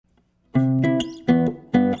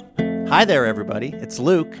Hi there, everybody. It's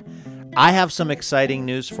Luke. I have some exciting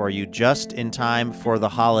news for you just in time for the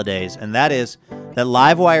holidays, and that is that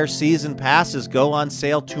Livewire season passes go on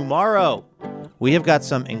sale tomorrow. We have got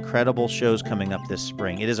some incredible shows coming up this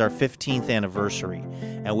spring. It is our 15th anniversary,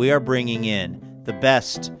 and we are bringing in the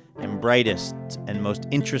best and brightest and most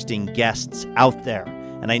interesting guests out there.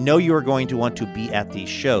 And I know you are going to want to be at these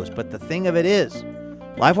shows, but the thing of it is,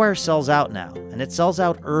 Livewire sells out now, and it sells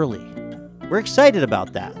out early. We're excited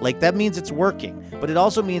about that. That means it's working, but it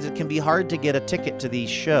also means it can be hard to get a ticket to these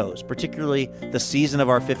shows, particularly the season of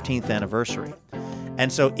our 15th anniversary.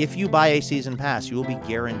 And so if you buy a season pass, you will be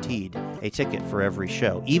guaranteed a ticket for every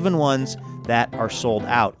show, even ones that are sold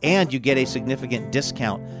out. And you get a significant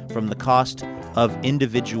discount from the cost of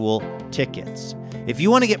individual tickets. If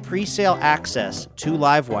you want to get pre-sale access to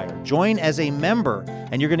Livewire, join as a member,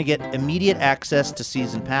 and you're going to get immediate access to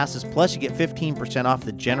season passes, plus you get 15% off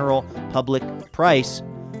the general public price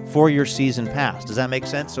for your season pass. Does that make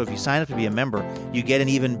sense? So if you sign up to be a member, you get an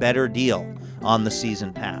even better deal on the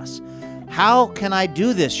season pass. How can I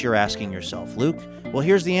do this, you're asking yourself, Luke? Well,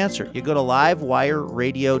 here's the answer. You go to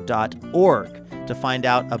livewireradio.org to find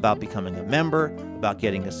out about becoming a member, about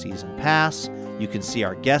getting a season pass. You can see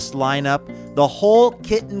our guest lineup, the whole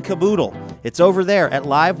kit and caboodle. It's over there at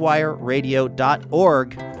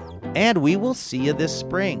livewireradio.org, and we will see you this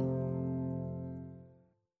spring.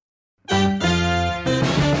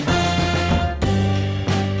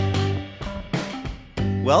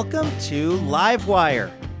 Welcome to Livewire.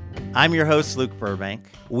 I'm your host, Luke Burbank.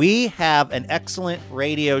 We have an excellent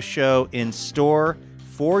radio show in store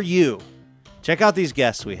for you. Check out these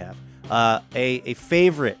guests we have. A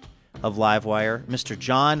favorite of Livewire, Mr.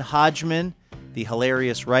 John Hodgman, the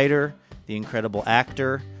hilarious writer, the incredible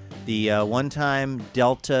actor, the one-time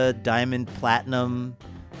Delta Diamond Platinum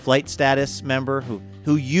flight status member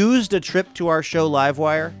who used a trip to our show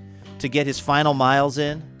Livewire to get his final miles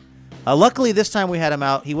in. Luckily, this time we had him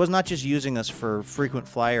out. He was not just using us for frequent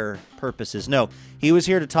flyer purposes. No, he was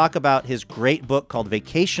here to talk about his great book called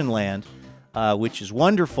Vacation Land, which is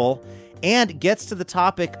wonderful, and gets to the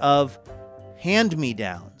topic of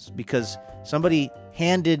hand-me-downs, because somebody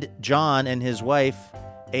handed John and his wife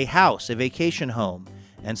a house, a vacation home.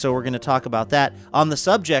 And so we're going to talk about that. On the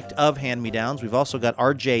subject of hand-me-downs, we've also got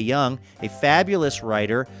R.J. Young, a fabulous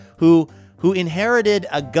writer who inherited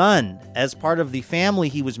a gun as part of the family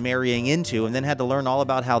he was marrying into and then had to learn all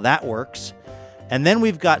about how that works. And then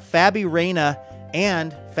we've got Fabi Reyna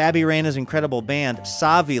and Fabi Reyna's incredible band,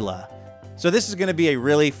 Sávila. So this is going to be a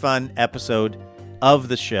really fun episode of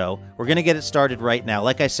the show. We're going to get it started right now.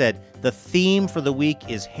 Like I said, the theme for the week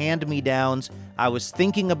is hand-me-downs. I was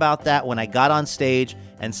thinking about that when I got on stage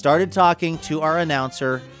and started talking to our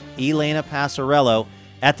announcer, Elena Passarello,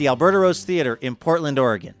 at the Alberta Rose Theater in Portland,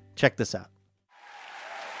 Oregon. Check this out.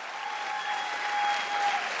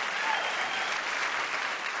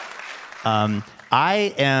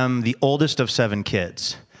 I am the oldest of 7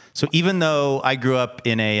 kids. So even though I grew up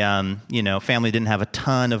in a, family didn't have a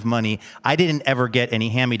ton of money, I didn't ever get any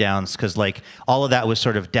hand-me-downs because, all of that was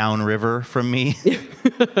sort of downriver from me.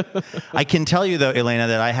 I can tell you, though, Elena,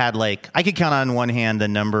 that I had, I could count on one hand the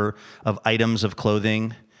number of items of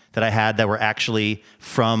clothing that I had that were actually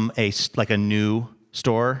from a new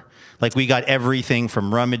store. We got everything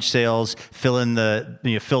from rummage sales, fill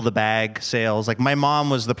the bag sales. My mom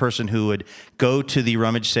was the person who would go to the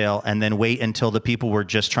rummage sale and then wait until the people were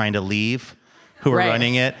just trying to leave who were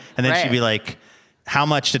running it. And then she'd be like, how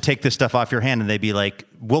much to take this stuff off your hand? And they'd be like,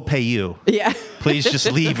 we'll pay you. Yeah. Please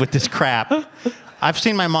just leave with this crap. I've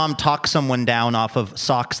seen my mom talk someone down off of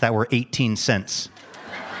socks that were 18 cents.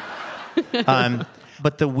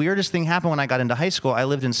 But the weirdest thing happened when I got into high school. I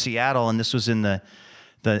lived in Seattle, and this was in the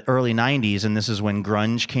early 90s, and this is when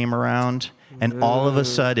grunge came around, and all of a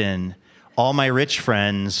sudden, all my rich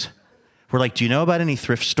friends were like, do you know about any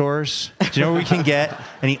thrift stores? Do you know where we can get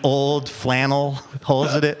any old flannel with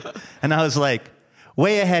holes in it? And I was like,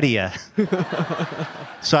 way ahead of you.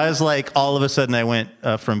 So I was like, all of a sudden I went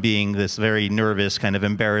from being this very nervous, kind of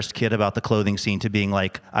embarrassed kid about the clothing scene to being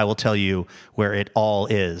like, I will tell you where it all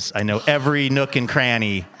is. I know every nook and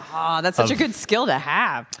cranny. Oh, that's such a good skill to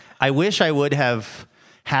have. I wish I would have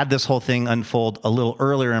had this whole thing unfold a little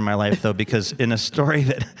earlier in my life, though, because in a story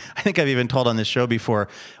that I think I've even told on this show before,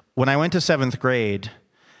 when I went to 7th grade,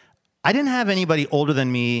 I didn't have anybody older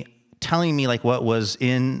than me telling me what was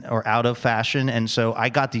in or out of fashion, and so I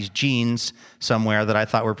got these jeans somewhere that I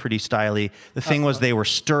thought were pretty stylish. The thing was, they were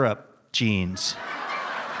stirrup jeans.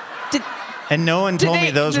 And no one told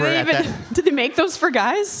me those were at that. Did they make those for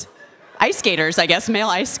guys? Ice skaters, I guess, male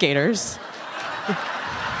ice skaters.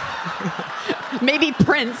 Maybe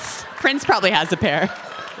Prince. Prince probably has a pair.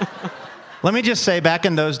 Let me just say, back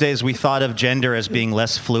in those days, we thought of gender as being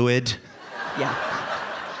less fluid. Yeah.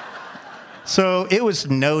 So it was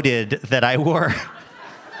noted that I wore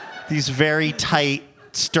these very tight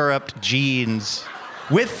stirruped jeans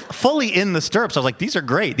with fully in the stirrups. I was like, these are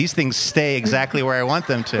great. These things stay exactly where I want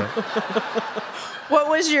them to. What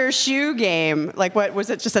was your shoe game? Like, what was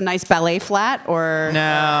it? Just a nice ballet flat, or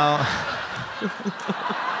No.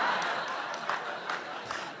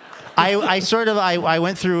 I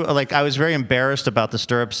went through, like, I was very embarrassed about the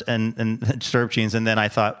stirrups and stirrup jeans, and then I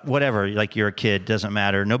thought, whatever, like, you're a kid, doesn't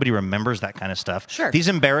matter. Nobody remembers that kind of stuff. Sure. These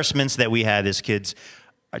embarrassments that we had as kids,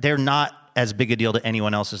 they're not as big a deal to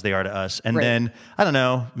anyone else as they are to us. And then, I don't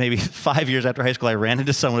know, maybe 5 years after high school, I ran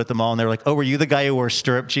into someone at the mall, and they were like, oh, were you the guy who wore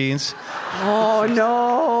stirrup jeans? Oh,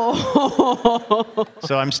 no.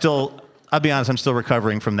 So I'll be honest, I'm still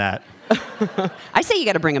recovering from that. I say you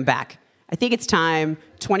got to bring them back. I think it's time,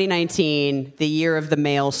 2019, the year of the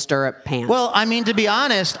male stirrup pants. Well, I mean, to be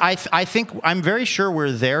honest, I think I'm very sure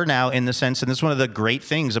we're there now in the sense, and this is one of the great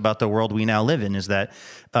things about the world we now live in, is that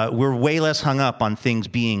we're way less hung up on things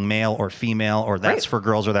being male or female, or that's for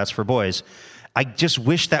girls or that's for boys. I just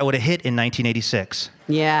wish that would have hit in 1986.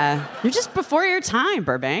 Yeah. You're just before your time,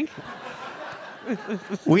 Burbank.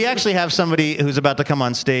 We actually have somebody who's about to come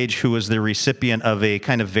on stage who was the recipient of a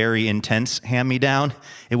kind of very intense hand-me-down.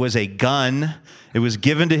 It was a gun. It was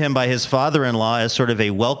given to him by his father-in-law as sort of a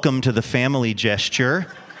welcome to the family gesture.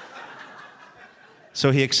 So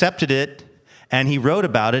he accepted it, and he wrote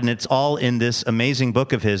about it, and it's all in this amazing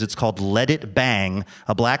book of his. It's called Let It Bang,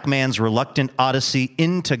 A Black Man's Reluctant Odyssey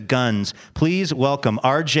into Guns. Please welcome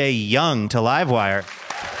R.J. Young to Livewire.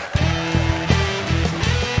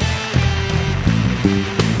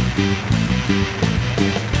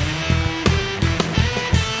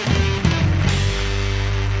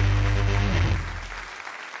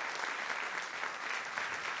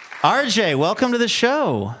 RJ, welcome to the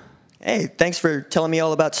show. Hey, thanks for telling me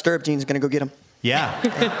all about stirrup jeans. Gonna go get them.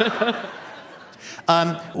 Yeah.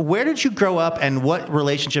 Where did you grow up, and what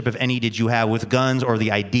relationship, if any, did you have with guns or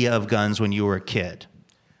the idea of guns when you were a kid?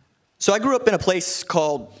 So I grew up in a place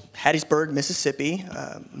called Hattiesburg, Mississippi.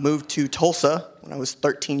 Moved to Tulsa when I was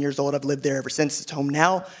 13 years old. I've lived there ever since. It's home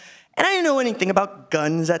now. And I didn't know anything about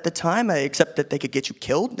guns at the time, except that they could get you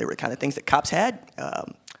killed. They were the kind of things that cops had.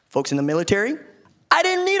 Folks in the military. I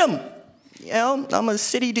didn't need them. You know, I'm a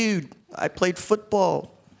city dude. I played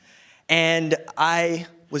football. And I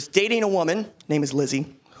was dating a woman, name is Lizzie,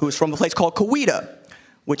 who was from a place called Coweta,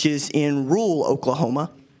 which is in rural Oklahoma.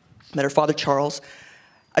 Met her father, Charles.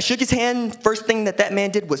 I shook his hand. First thing that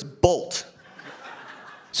man did was bolt.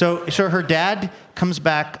 So her dad comes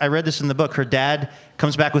back. I read this in the book. Her dad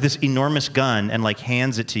comes back with this enormous gun and, like,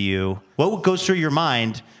 hands it to you. What goes through your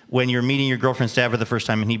mind when you're meeting your girlfriend's dad for the first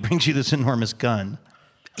time and he brings you this enormous gun?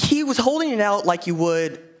 He was holding it out like you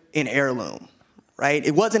would an heirloom, right?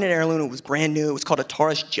 It wasn't an heirloom. It was brand new. It was called a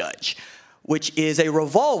Taurus Judge, which is a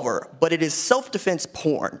revolver, but it is self-defense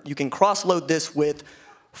porn. You can cross-load this with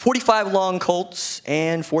 45 long Colts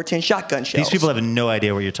and 410 shotgun shells. These people have no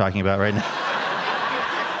idea what you're talking about right now.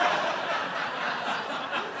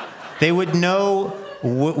 They would know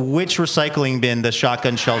which recycling bin the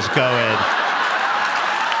shotgun shells go in.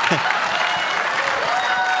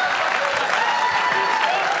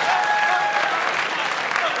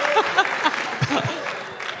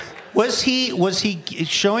 Was he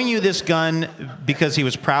showing you this gun because he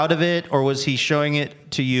was proud of it, or was he showing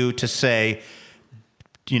it to you to say,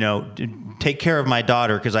 you know, take care of my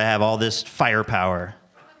daughter because I have all this firepower?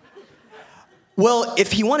 Well,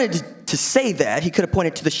 if he wanted to say that, he could have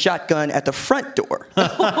pointed to the shotgun at the front door.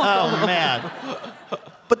 Oh, man.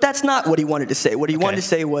 But that's not what he wanted to say. What he wanted to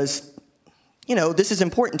say was, you know, this is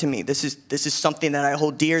important to me. This is something that I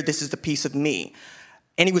hold dear. This is the piece of me.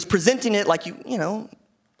 And he was presenting it like, you know,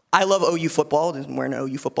 I love OU football. I'm wearing an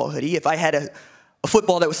OU football hoodie. If I had a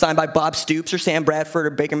football that was signed by Bob Stoops or Sam Bradford or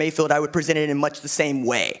Baker Mayfield, I would present it in much the same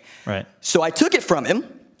way. Right. So I took it from him,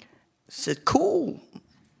 said, cool.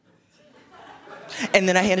 And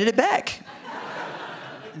then I handed it back.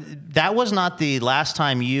 That was not the last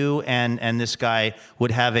time you and this guy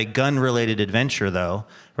would have a gun-related adventure, though,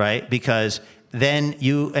 right? Because then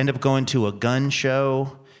you end up going to a gun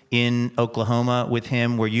show in Oklahoma with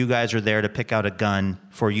him where you guys are there to pick out a gun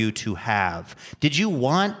for you to have. Did you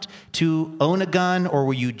want to own a gun, or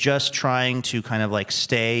were you just trying to kind of like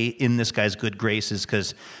stay in this guy's good graces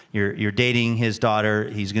because you're dating his daughter,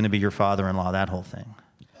 he's going to be your father-in-law, that whole thing?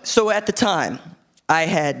 So at the time, I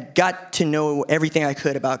had got to know everything I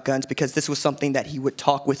could about guns because this was something that he would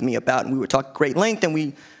talk with me about, and we would talk at great length,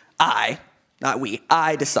 and I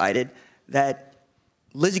decided that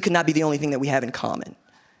Lizzie could not be the only thing that we have in common.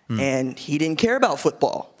 and he didn't care about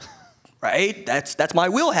football, right? That's my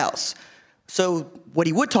wheelhouse. So what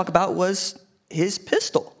he would talk about was his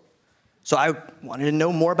pistol. So I wanted to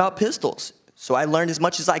know more about pistols. So I learned as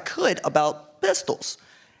much as I could about pistols.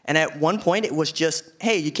 And at one point, it was just,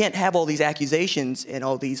 hey, you can't have all these accusations and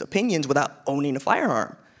all these opinions without owning a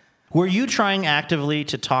firearm. Were you trying actively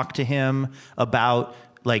to talk to him about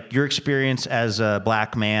like your experience as a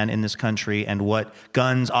black man in this country and what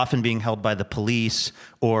guns often being held by the police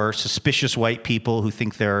or suspicious white people who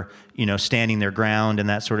think they're, standing their ground and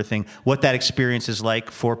that sort of thing, what that experience is like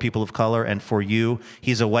for people of color and for you?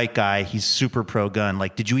 He's a white guy. He's super pro-gun.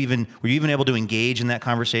 Like, were you even able to engage in that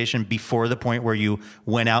conversation before the point where you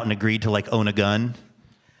went out and agreed to like own a gun?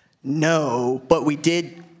 No, but we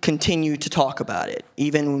did continue to talk about it,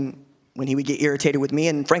 even when he would get irritated with me,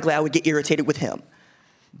 and frankly, I would get irritated with him.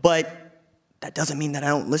 But that doesn't mean that I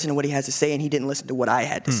don't listen to what he has to say, and he didn't listen to what I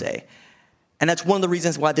had to say. And that's one of the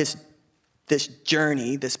reasons why this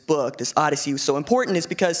journey, this book, this odyssey was so important, is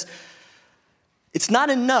because it's not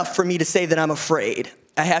enough for me to say that I'm afraid.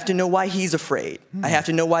 I have to know why he's afraid. I have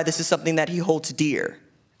to know why this is something that he holds dear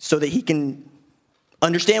so that he can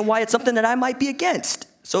understand why it's something that I might be against.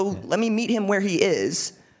 So let me meet him where he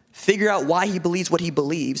is, figure out why he believes what he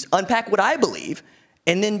believes, unpack what I believe,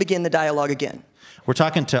 and then begin the dialogue again. We're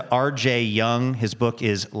talking to R.J. Young. His book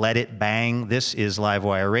is Let It Bang. This is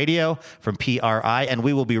Livewire Radio from PRI, and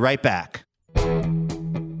we will be right back.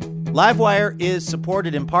 Livewire is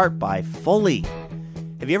supported in part by Fully.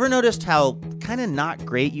 Have you ever noticed how kind of not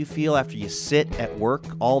great you feel after you sit at work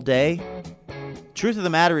all day? Truth of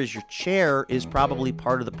the matter is your chair is probably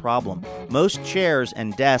part of the problem. Most chairs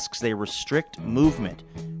and desks, they restrict movement,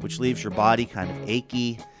 which leaves your body kind of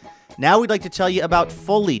achy. Now we'd like to tell you about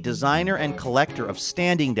Fully, designer and collector of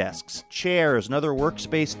standing desks, chairs, and other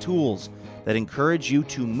workspace tools that encourage you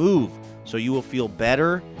to move so you will feel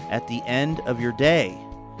better at the end of your day.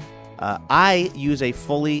 I use a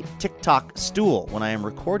Fully TikTok stool when I am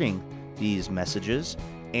recording these messages,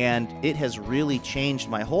 and it has really changed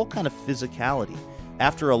my whole kind of physicality.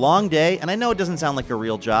 After a long day, and I know it doesn't sound like a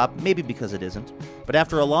real job, maybe because it isn't, but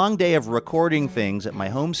after a long day of recording things at my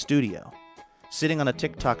home studio, sitting on a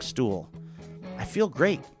TikTok stool, I feel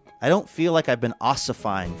great. I don't feel like I've been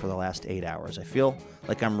ossifying for the last 8 hours. I feel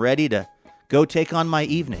like I'm ready to go take on my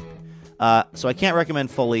evening. So I can't recommend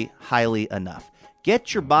Fully highly enough.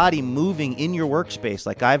 Get your body moving in your workspace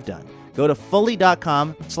like I've done. Go to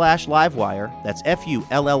fully.com/livewire. That's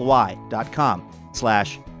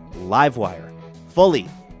FULLY.com/livewire. Fully,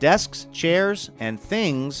 desks, chairs, and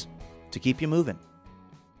things to keep you moving.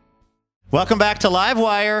 Welcome back to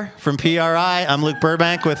Livewire from PRI. I'm Luke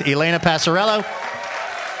Burbank with Elena Passarello.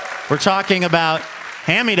 We're talking about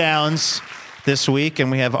hand-me-downs this week,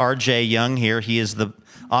 and we have R.J. Young here. He is the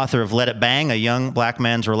author of Let It Bang, a young black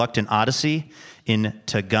man's reluctant odyssey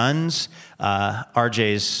into guns.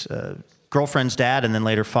 R.J.'s girlfriend's dad and then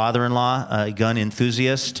later father-in-law, a gun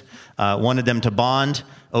enthusiast, wanted them to bond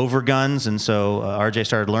over guns, and so RJ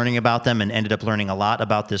started learning about them and ended up learning a lot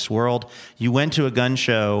about this world. You went to a gun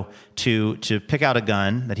show to pick out a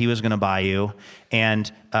gun that he was going to buy you, and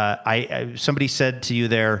somebody said to you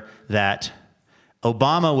there that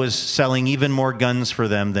Obama was selling even more guns for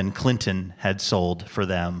them than Clinton had sold for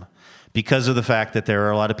them, because of the fact that there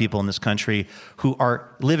are a lot of people in this country who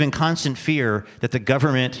live in constant fear that the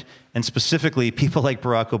government, and specifically people like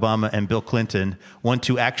Barack Obama and Bill Clinton, want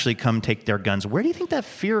to actually come take their guns. Where do you think that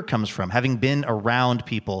fear comes from, having been around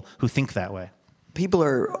people who think that way? People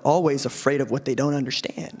are always afraid of what they don't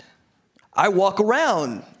understand. I walk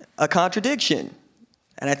around a contradiction,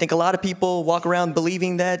 and I think a lot of people walk around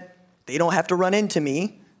believing that they don't have to run into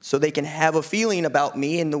me so they can have a feeling about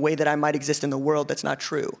me in the way that I might exist in the world. That's not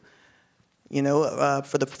true. You know,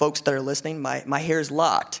 for the folks that are listening, my hair is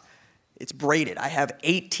locked. It's braided. I have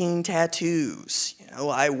 18 tattoos. You know,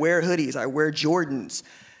 I wear hoodies. I wear Jordans.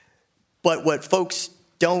 But what folks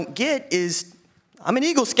don't get is I'm an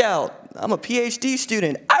Eagle Scout. I'm a PhD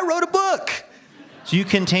student. I wrote a book. So you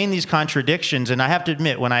contain these contradictions, and I have to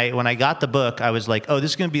admit, when I got the book, I was like, oh,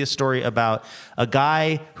 this is going to be a story about a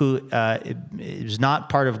guy who is not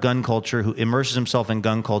part of gun culture, who immerses himself in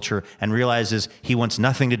gun culture and realizes he wants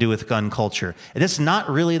nothing to do with gun culture. And that's not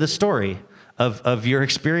really the story of your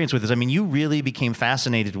experience with this. I mean, you really became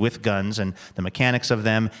fascinated with guns and the mechanics of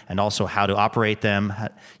them and also how to operate them.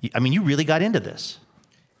 I mean, you really got into this.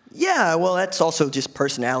 Yeah, well, that's also just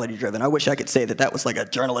personality driven. I wish I could say that was like a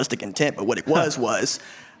journalistic intent, but what it was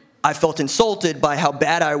I felt insulted by how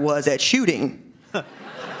bad I was at shooting.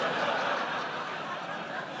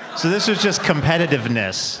 So this was just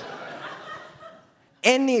competitiveness.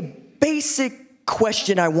 And the basic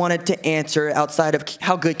question I wanted to answer outside of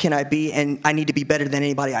how good can I be and I need to be better than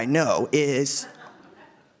anybody I know is,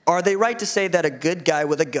 are they right to say that a good guy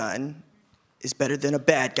with a gun is better than a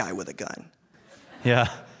bad guy with a gun? Yeah.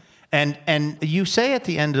 And you say at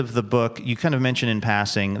the end of the book, you kind of mention in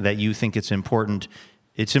passing that you think it's important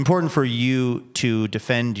for you to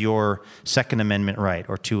defend your Second Amendment right,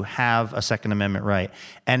 or to have a Second Amendment right.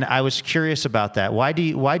 And I was curious about that. Why do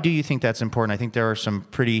you think that's important? I think there are some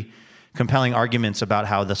pretty compelling arguments about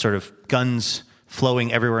how the sort of guns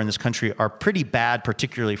flowing everywhere in this country are pretty bad,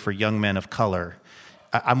 particularly for young men of color.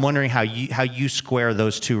 I'm wondering how you square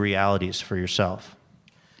those two realities for yourself.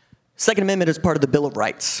 Second Amendment is part of the Bill of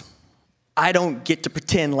Rights. I don't get to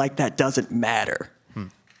pretend like that doesn't matter.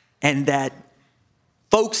 And that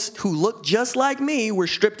folks who look just like me were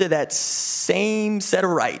stripped of that same set of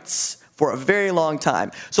rights for a very long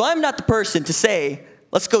time. So I'm not the person to say,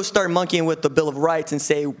 let's go start monkeying with the Bill of Rights and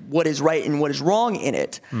say what is right and what is wrong in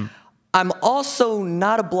it. I'm also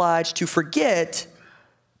not obliged to forget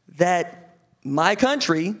that my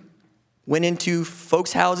country went into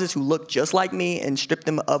folks' houses who looked just like me and stripped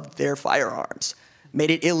them of their firearms,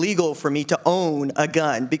 made it illegal for me to own a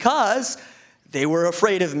gun because they were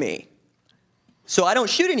afraid of me. So I don't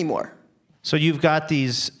shoot anymore. So you've got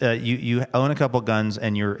these, you own a couple guns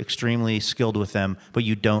and you're extremely skilled with them, but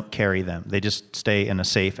you don't carry them. They just stay in a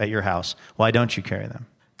safe at your house. Why don't you carry them?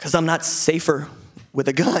 Because I'm not safer with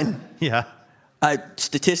a gun. Yeah.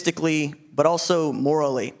 Statistically, but also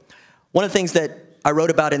morally. One of the things that I wrote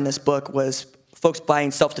about in this book was folks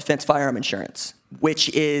buying self-defense firearm insurance, which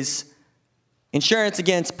is insurance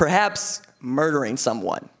against perhaps murdering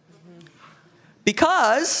someone.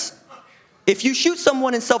 Because if you shoot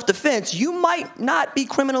someone in self-defense, you might not be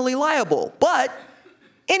criminally liable. But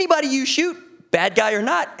anybody you shoot, bad guy or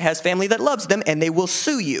not, has family that loves them, and they will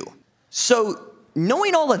sue you. So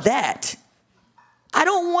knowing all of that, I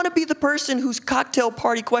don't want to be the person whose cocktail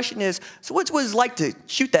party question is, so what's what it's like to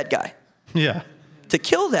shoot that guy? Yeah. To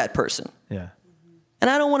kill that person. Yeah. And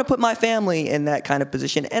I don't want to put my family in that kind of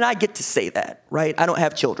position. And I get to say that, right? I don't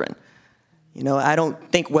have children. You know, I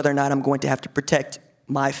don't think whether or not I'm going to have to protect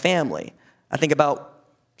my family. I think about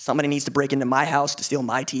somebody needs to break into my house to steal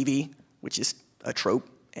my TV, which is a trope,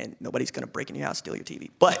 and nobody's going to break into your house and steal your TV.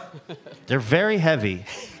 But they're very heavy.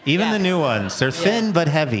 Even the new ones. They're thin but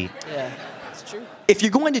heavy. Yeah, it's true. If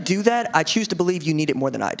you're going to do that, I choose to believe you need it more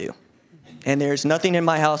than I do. And there's nothing in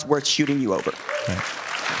my house worth shooting you over. Right.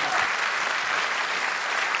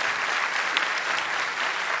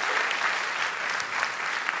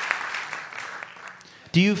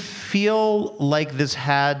 Do you feel like this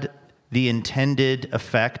had the intended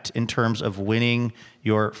effect in terms of winning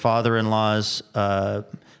your father-in-law's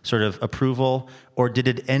sort of approval, or did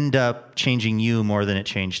it end up changing you more than it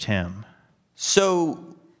changed him? So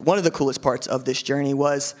one of the coolest parts of this journey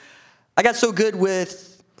was I got so good with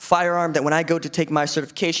firearm that when I go to take my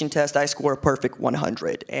certification test, I score a perfect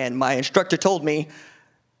 100. And my instructor told me,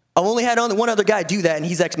 I've only had one other guy do that, and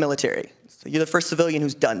he's ex-military. So you're the first civilian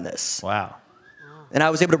who's done this. Wow. And I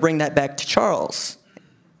was able to bring that back to Charles.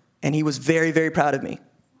 And he was very, very proud of me.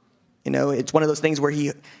 You know, it's one of those things where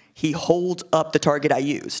he holds up the target I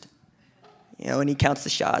used. You know, and he counts the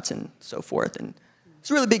shots and so forth. And it's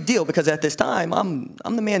a really big deal because at this time,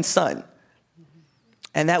 I'm the man's son.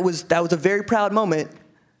 And that was a very proud moment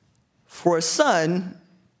for a son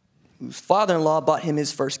whose father-in-law bought him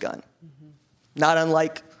his first gun. Not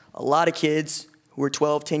unlike a lot of kids who are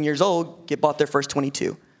 12, 10 years old get bought their first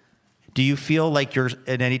 22. Do you feel like you're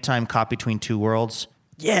at any time caught between two worlds?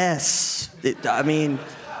 Yes.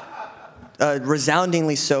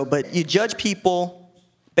 Resoundingly so. But you judge people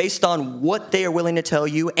based on what they are willing to tell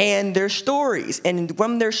you and their stories. And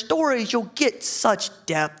from their stories, you'll get such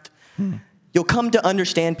depth. You'll come to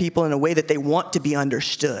understand people in a way that they want to be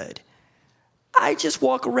understood. I just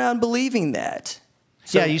walk around believing that.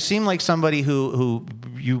 So, yeah, you seem like somebody who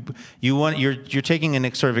you're taking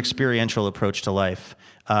a sort of experiential approach to life,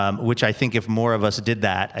 which I think if more of us did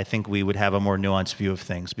that, I think we would have a more nuanced view of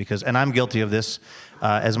things. And I'm guilty of this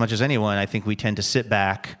as much as anyone. I think we tend to sit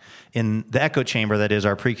back in the echo chamber that is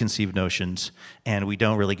our preconceived notions, and we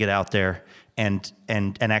don't really get out there and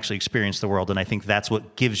actually experience the world. And I think that's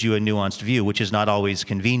what gives you a nuanced view, which is not always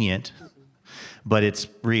convenient, but it's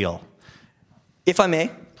real. If I may,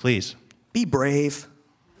 please be brave.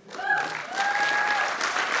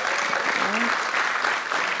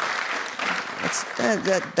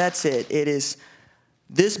 That's it. It is.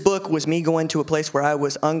 This book was me going to a place where I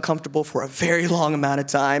was uncomfortable for a very long amount of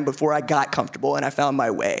time before I got comfortable and I found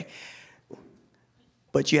my way.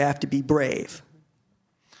 But you have to be brave.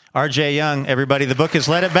 R.J. Young, everybody. The book is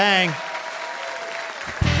Let It Bang.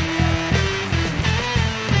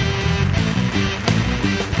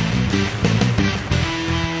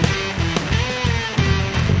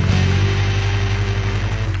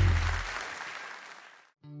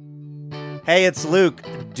 Hey, it's Luke.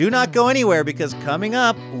 Do not go anywhere because coming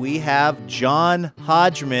up, we have John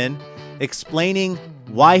Hodgman explaining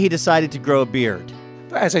why he decided to grow a beard.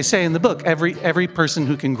 As I say in the book, every person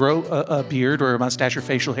who can grow a beard or a mustache or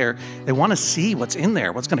facial hair, they want to see what's in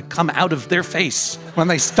there, what's going to come out of their face when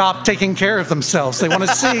they stop taking care of themselves. They want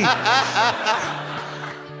to see.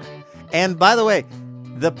 And by the way,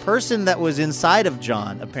 the person that was inside of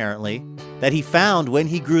John, apparently, that he found when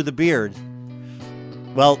he grew the beard,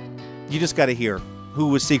 well, you just got to hear who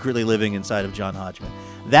was secretly living inside of John Hodgman.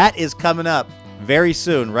 That is coming up very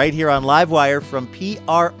soon, right here on Livewire from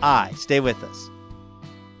PRI. Stay with us.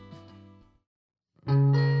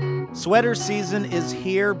 Sweater season is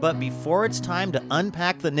here, but before it's time to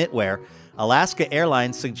unpack the knitwear, Alaska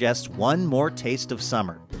Airlines suggests one more taste of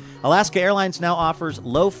summer. Alaska Airlines now offers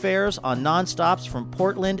low fares on nonstops from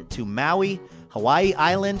Portland to Maui, Hawaii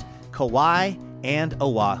Island, Kauai, and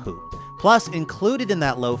Oahu. Plus, included in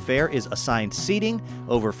that low fare is assigned seating,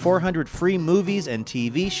 over 400 free movies and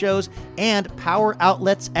TV shows, and power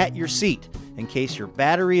outlets at your seat, in case your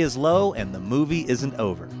battery is low and the movie isn't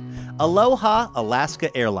over. Aloha,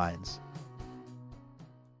 Alaska Airlines.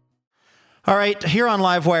 All right, here on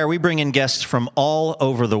Livewire, we bring in guests from all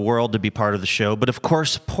over the world to be part of the show. But of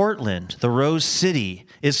course, Portland, the Rose City,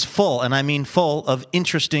 is full, and I mean full of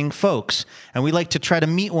interesting folks. And we like to try to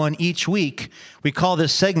meet one each week. We call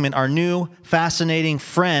this segment our new fascinating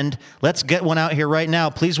friend. Let's get one out here right now.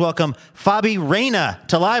 Please welcome Fabi Reyna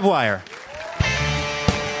to Livewire.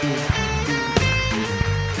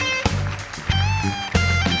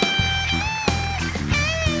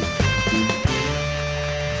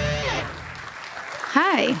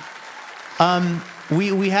 Hi.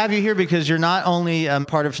 We have you here because you're not only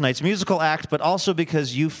part of tonight's musical act, but also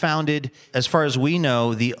because you founded, as far as we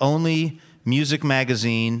know, the only music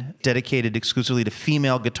magazine dedicated exclusively to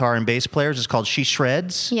female guitar and bass players. It's called She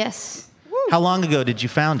Shreds. Yes. How long ago did you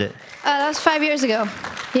found it? That was 5 years ago.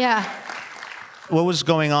 Yeah. What was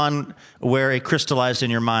going on where it crystallized in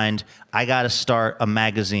your mind, I got to start a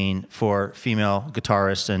magazine for female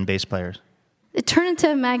guitarists and bass players? It turned into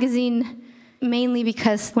a magazine mainly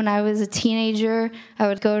because when I was a teenager, I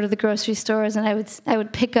would go to the grocery stores and I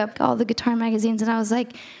would pick up all the guitar magazines, and I was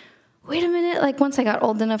like, wait a minute. Like, once I got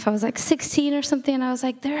old enough, I was like 16 or something, and I was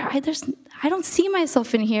like, I don't see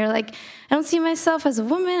myself in here. Like, I don't see myself as a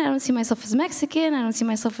woman. I don't see myself as Mexican. I don't see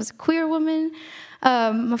myself as a queer woman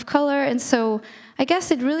of color. And so I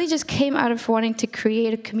guess it really just came out of wanting to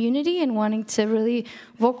create a community and wanting to really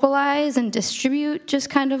vocalize and distribute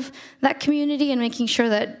just kind of that community and making sure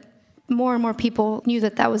that more and more people knew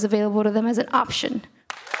that that was available to them as an option.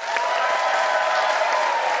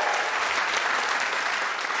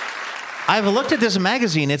 I've looked at this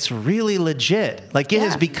magazine. It's really legit. Like, it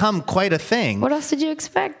has become quite a thing. What else did you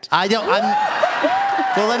expect? Well,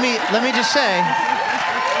 let me just say,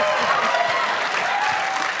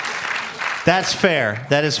 that's fair.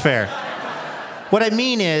 That is fair. What I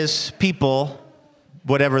mean is, people,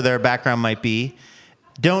 whatever their background might be,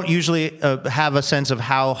 don't usually have a sense of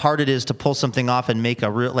how hard it is to pull something off and make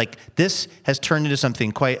a real, like, this has turned into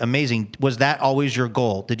something quite amazing. Was that always your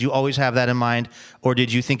goal? Did you always have that in mind? Or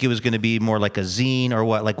did you think it was going to be more like a zine or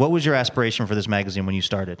what? Like, what was your aspiration for this magazine when you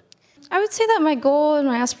started? I would say that my goal and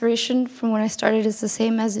my aspiration from when I started is the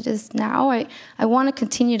same as it is now. I want to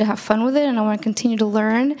continue to have fun with it, and I want to continue to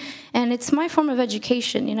learn. And it's my form of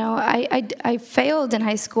education. You know, I failed in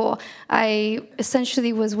high school. I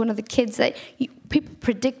essentially was one of the kids that people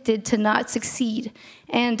predicted to not succeed.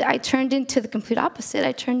 And I turned into the complete opposite.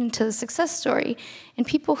 I turned into the success story. And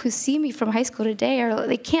people who see me from high school today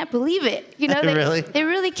they can't believe it. You know, they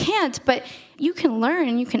really can't. But you can learn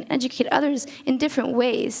and you can educate others in different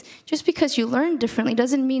ways. Just because you learn differently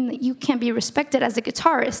doesn't mean that you can't be respected as a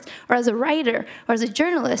guitarist or as a writer or as a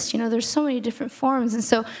journalist. You know, there's so many different forms. And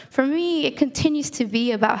so for me, it continues to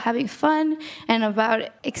be about having fun and about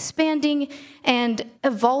expanding and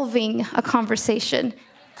evolving a conversation.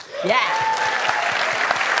 Yeah.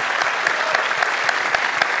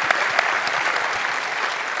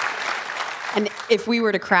 And if we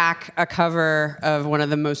were to crack a cover of one of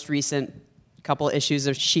the most recent couple issues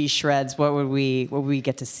of She Shreds, what would we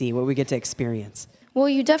get to see? What would we get to experience? Well,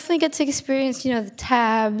 you definitely get to experience, the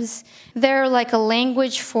tabs. They're like a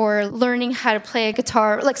language for learning how to play a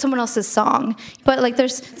guitar, like someone else's song. But like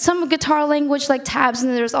there's some guitar language like tabs,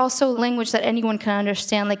 and there's also language that anyone can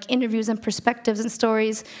understand, like interviews and perspectives and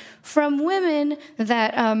stories from women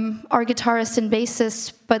that are guitarists and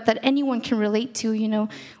bassists, but that anyone can relate to. You know,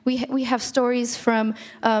 we have stories from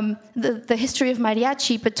the history of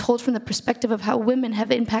mariachi, but told from the perspective of how women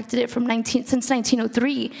have impacted it since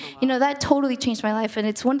 1903. You know, that totally changed my life, and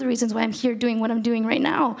it's one of the reasons why I'm here doing what I'm doing right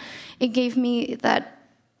now. It gave me that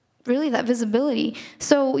visibility.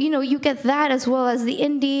 So, you know, you get that as well as the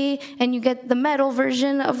indie, and you get the metal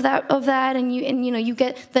version of that, and you know, you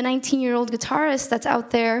get the 19-year-old guitarist that's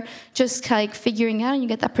out there just like figuring out, and you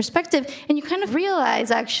get that perspective, and you kind of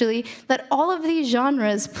realize actually that all of these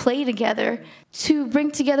genres play together to bring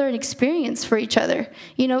together an experience for each other.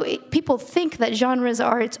 You know, people think that genres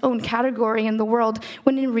are its own category in the world,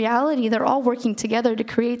 when in reality, they're all working together to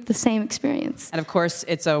create the same experience. And of course,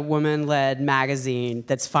 it's a woman-led magazine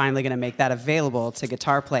that's finally going to make that available to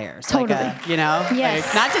guitar players. Totally. You know? Yes.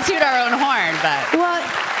 Like, not to toot our own horn, but...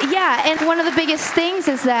 Well, yeah, and one of the biggest things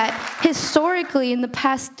is that historically, in the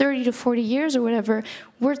past 30 to 40 years or whatever,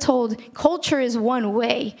 we're told culture is one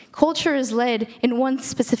way. Culture is led in one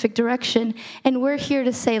specific direction. And we're here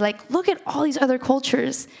to say, like, look at all these other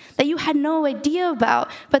cultures that you had no idea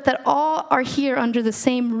about, but that all are here under the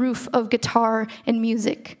same roof of guitar and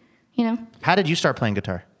music, you know? How did you start playing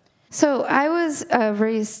guitar? So I was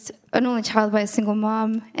raised an only child by a single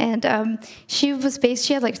mom, and she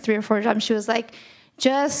had like 3 or 4 jobs. She was like,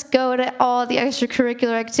 just go to all the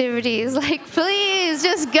extracurricular activities. Like, please,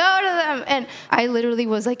 just go to them. And I literally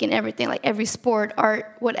was like in everything, like every sport,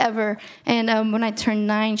 art, whatever. And when I turned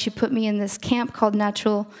 9, she put me in this camp called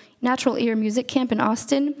Natural Ear Music Camp in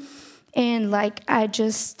Austin. And like, I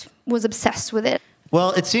just was obsessed with it.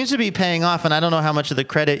 Well, it seems to be paying off, and I don't know how much of the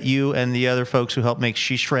credit you and the other folks who helped make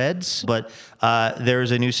She Shreds, but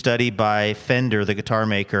there's a new study by Fender, the guitar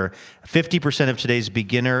maker. 50% of today's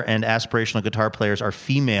beginner and aspirational guitar players are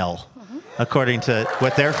female, according to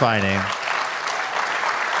what they're finding.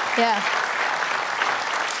 Yeah.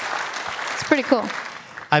 It's pretty cool.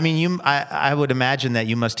 I mean, I would imagine that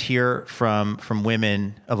you must hear from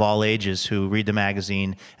women of all ages who read the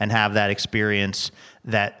magazine and have that experience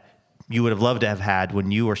that you would have loved to have had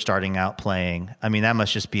when you were starting out playing. I mean, that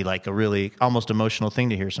must just be like a really almost emotional thing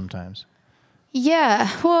to hear sometimes. Yeah,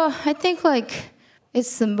 well, I think like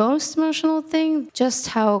it's the most emotional thing, just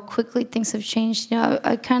how quickly things have changed. You know,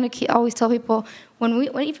 I kind of always tell people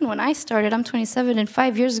even when I started, I'm 27, and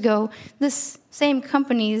 5 years ago, this same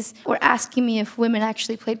companies were asking me if women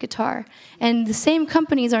actually played guitar. And the same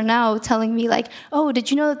companies are now telling me like, oh,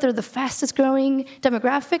 did you know that they're the fastest growing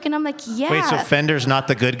demographic? And I'm like, yeah. Wait, so Fender's not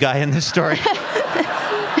the good guy in this story?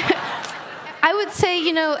 I would say,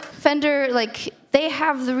 you know, Fender, like, they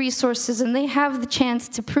have the resources and they have the chance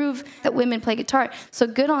to prove that women play guitar. So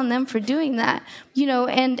good on them for doing that. You know,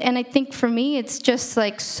 and I think for me, it's just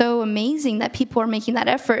like so amazing that people are making that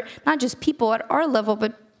effort. Not just people at our level,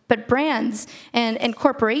 but brands and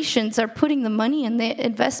corporations are putting the money and the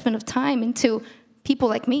investment of time into people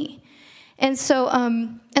like me. And so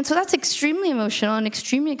that's extremely emotional and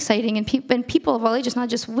extremely exciting. And people of all ages, not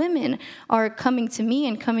just women, are coming to me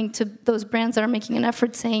and coming to those brands that are making an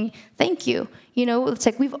effort, saying thank you. You know, it's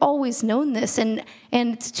like we've always known this, and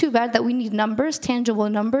it's too bad that we need numbers, tangible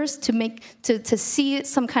numbers, to see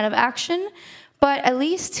some kind of action. But at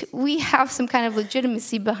least we have some kind of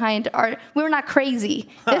legitimacy behind we're not crazy,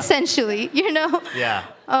 essentially, you know? Yeah.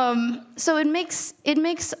 So it makes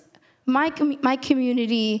my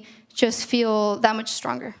community just feel that much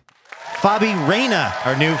stronger. Fabi Reyna,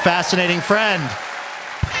 our new fascinating friend.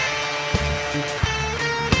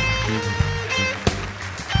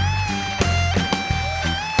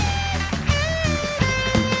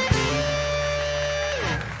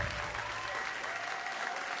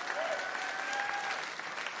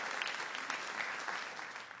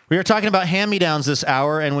 We are talking about hand-me-downs this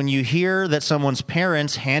hour, and when you hear that someone's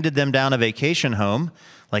parents handed them down a vacation home,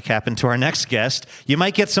 like happened to our next guest, you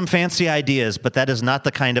might get some fancy ideas, but that is not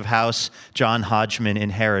the kind of house John Hodgman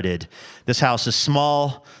inherited. This house is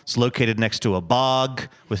small, it's located next to a bog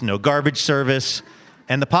with no garbage service,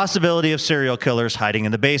 and the possibility of serial killers hiding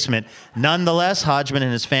in the basement. Nonetheless, Hodgman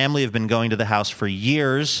and his family have been going to the house for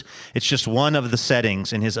years. It's just one of the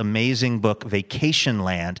settings in his amazing book, Vacation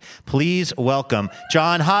Land. Please welcome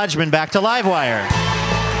John Hodgman back to Livewire.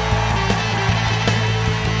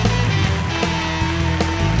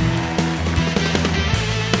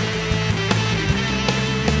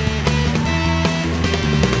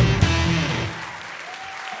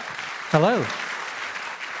 Hello.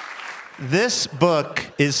 This book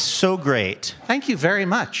is so great. Thank you very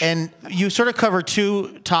much. And you sort of cover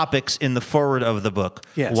two topics in the forward of the book.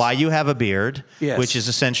 Yes. Why you have a beard, yes, which is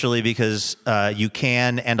essentially because you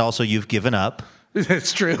can and also you've given up.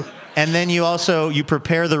 It's true. And then you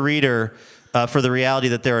prepare the reader for the reality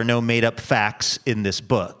that there are no made-up facts in this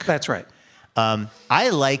book. That's right. I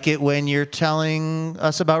like it when you're telling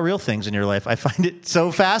us about real things in your life. I find it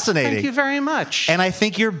so fascinating. Thank you very much. And I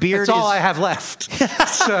think your beard That's all I have left.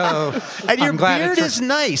 So, and your I'm glad beard is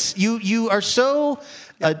nice. You are so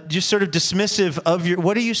just sort of dismissive of your.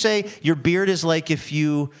 What do you say? Your beard is like if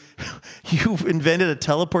you invented a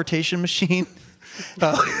teleportation machine.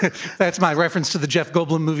 That's my reference to the Jeff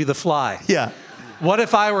Goldblum movie The Fly. Yeah. What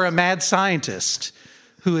if I were a mad scientist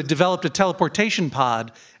who had developed a teleportation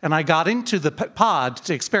pod, and I got into the pod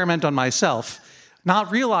to experiment on myself,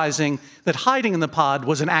 not realizing that hiding in the pod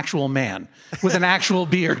was an actual man with an actual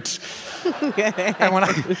beard.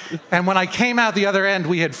 And when I came out the other end,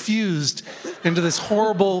 we had fused into this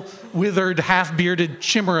horrible, withered, half-bearded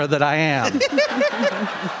chimera that I am.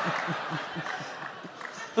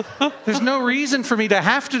 There's no reason for me to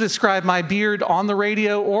have to describe my beard on the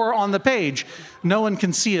radio or on the page. No one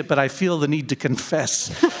can see it, but I feel the need to confess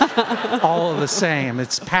all of the same.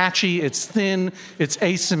 It's patchy, it's thin, it's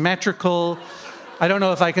asymmetrical. I don't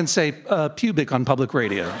know if I can say pubic on public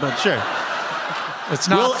radio, but sure. It's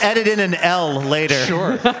not. We'll edit in an L later.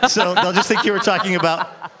 Sure. So they'll just think you were talking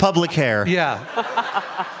about public hair.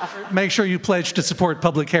 Yeah. Make sure you pledge to support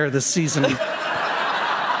public hair this season.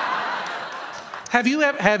 Have you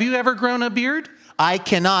ever grown a beard? I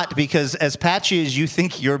cannot, because as patchy as you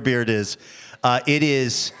think your beard is, it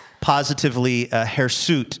is positively a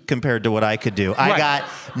hirsute compared to what I could do. I got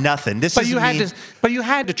nothing. But you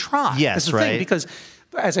had to try. Yes, the right. thing, because,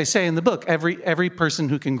 as I say in the book, every person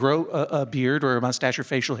who can grow a beard or a mustache or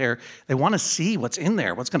facial hair, they want to see what's in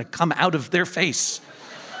there, what's going to come out of their face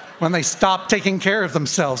when they stop taking care of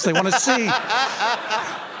themselves. They want to see.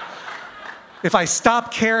 If I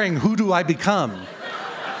stop caring, who do I become?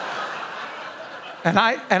 And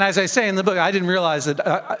as I say in the book, I didn't realize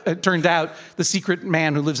that it turned out the secret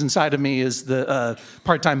man who lives inside of me is the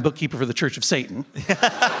part-time bookkeeper for the Church of Satan.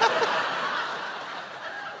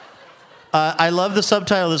 I love the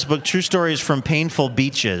subtitle of this book, True Stories from Painful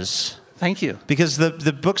Beaches. Thank you. Because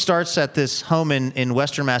the book starts at this home in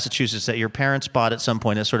Western Massachusetts that your parents bought at some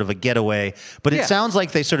point as sort of a getaway. But it sounds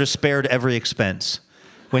like they sort of spared every expense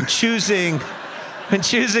when choosing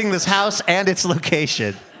this house and its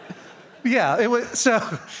location. Yeah, it was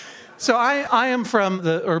so I am from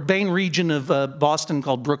the urbane region of Boston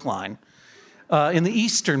called Brookline, in the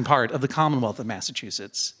eastern part of the Commonwealth of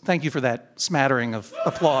Massachusetts. Thank you for that smattering of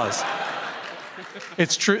applause.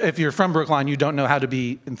 It's true, if you're from Brookline, you don't know how to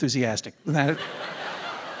be enthusiastic. I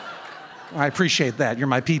appreciate that. You're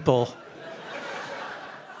my people.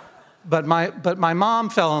 But my mom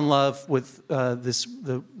fell in love with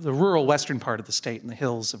the rural western part of the state in the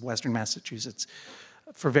hills of western Massachusetts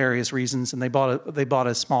for various reasons, and they bought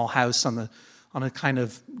a small house on a kind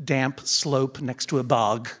of damp slope next to a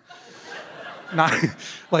bog, not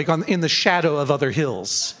like in the shadow of other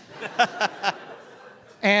hills.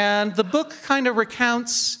 And the book kind of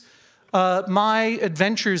recounts my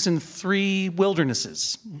adventures in 3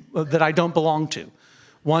 wildernesses that I don't belong to.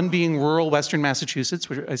 One being rural western Massachusetts,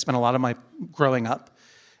 where I spent a lot of my growing up,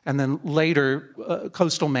 and then later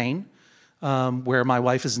coastal Maine, where my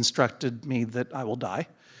wife has instructed me that I will die.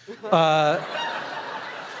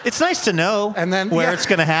 It's nice to know where it's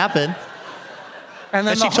going to happen. And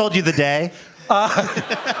then she told you the day?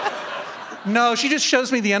 No, she just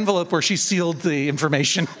shows me the envelope where she sealed the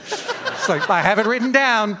information. It's like, I have it written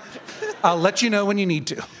down. I'll let you know when you need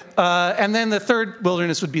to. And then the third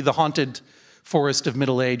wilderness would be the haunted forest of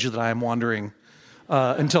middle age that I am wandering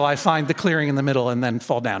until I find the clearing in the middle and then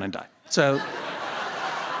fall down and die. So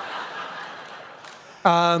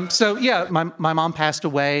my mom passed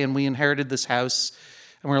away and we inherited this house.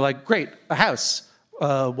 And we were like, great, a house.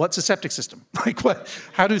 What's a septic system? Like, what?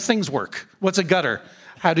 How do things work? What's a gutter?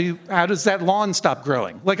 How does that lawn stop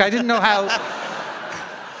growing? Like, I didn't know how.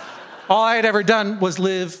 All I had ever done was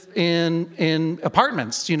live in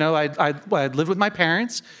apartments. You know, I'd lived with my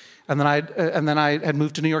parents, and then I had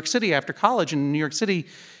moved to New York City after college. And in New York City,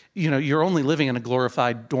 you know, you're only living in a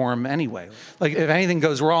glorified dorm anyway. Like, if anything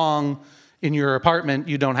goes wrong in your apartment,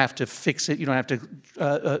 you don't have to fix it. You don't have to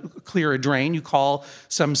clear a drain. You call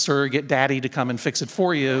some surrogate daddy to come and fix it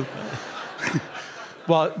for you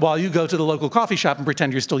while you go to the local coffee shop and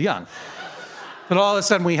pretend you're still young. But all of a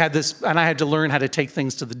sudden we had this, and I had to learn how to take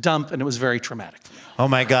things to the dump, and it was very traumatic. Oh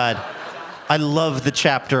my God. I love the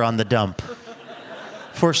chapter on the dump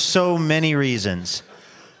for so many reasons.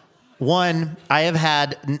 One, I have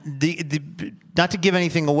had not to give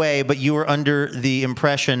anything away, but you were under the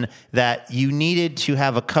impression that you needed to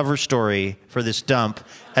have a cover story for this dump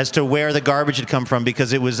as to where the garbage had come from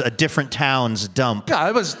because it was a different town's dump. Yeah,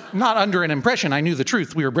 I was not under an impression. I knew the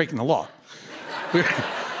truth. We were breaking the law.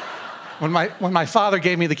 When my father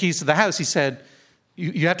gave me the keys to the house, he said,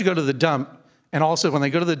 you have to go to the dump, and also when they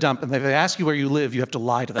go to the dump and they ask you where you live, you have to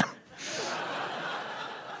lie to them.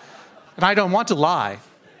 And I don't want to lie.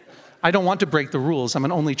 I don't want to break the rules. I'm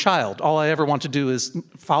an only child. All I ever want to do is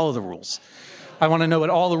follow the rules. I want to know what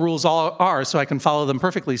all the rules are so I can follow them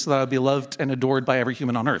perfectly so that I'll be loved and adored by every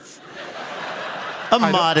human on earth.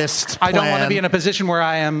 Modest plan. I don't want to be in a position where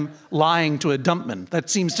I am lying to a dumpman. That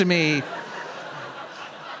seems to me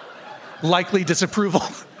likely disapproval.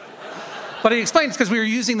 But he explains because we were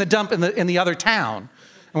using the dump in the other town,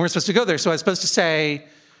 and we were supposed to go there. So I was supposed to say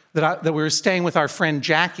that we were staying with our friend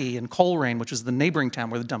Jackie in Coleraine, which was the neighboring town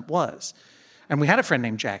where the dump was. And we had a friend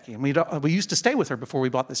named Jackie, and we used to stay with her before we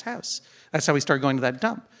bought this house. That's how we started going to that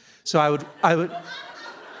dump. So I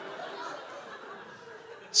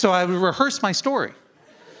would rehearse my story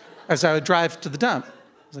as I would drive to the dump. I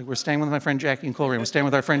was like, we're staying with my friend Jackie in Coleraine. We're staying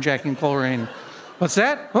with our friend Jackie in Coleraine. What's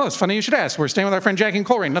that? Oh, it's funny you should ask. We're staying with our friend Jackie in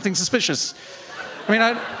Coleraine. Nothing suspicious. I mean,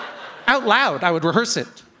 out loud, I would rehearse it.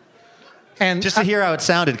 And just to hear how it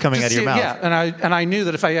sounded coming out of your mouth. Yeah, and I knew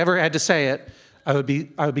that if I ever had to say it, I would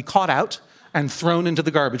be caught out and thrown into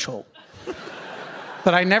the garbage hole.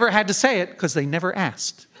 But I never had to say it because they never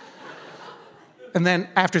asked. And then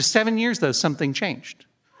after 7 years, though, something changed,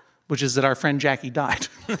 which is that our friend Jackie died.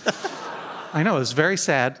 I know, it was very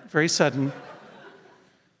sad, very sudden.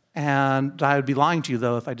 And I would be lying to you,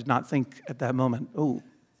 though, if I did not think at that moment, oh,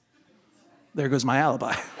 there goes my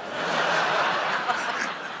alibi.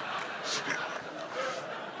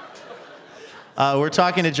 We're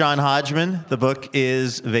talking to John Hodgman. The book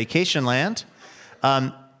is Vacationland.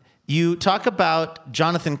 You talk about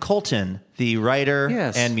Jonathan Coulton, the writer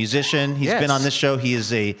and musician. He's been on this show.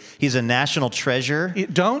 He's a national treasure.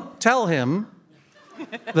 Don't tell him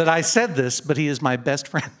that I said this, but he is my best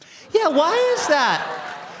friend. Yeah, why is that?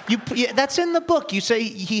 That's in the book. You say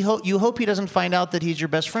you hope he doesn't find out that he's your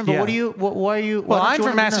best friend. But why are you? Well, I'm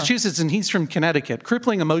from Massachusetts and he's from Connecticut.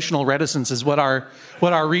 Crippling emotional reticence is what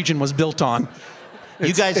our region was built on.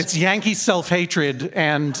 It's Yankee self-hatred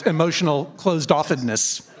and emotional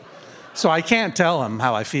closed-offedness. So I can't tell him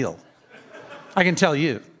how I feel. I can tell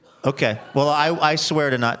you. Okay. Well, I swear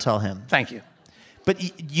to not tell him. Thank you.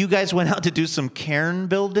 But you guys went out to do some cairn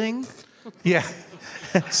building? Yeah.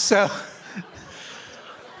 So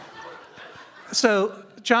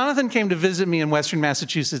Jonathan came to visit me in Western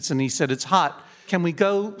Massachusetts, and he said, it's hot. Can we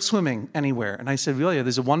go swimming anywhere? And I said, well, yeah,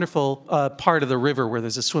 there's a wonderful part of the river where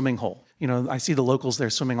there's a swimming hole. You know, I see the locals there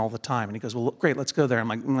swimming all the time. And he goes, well, great, let's go there. I'm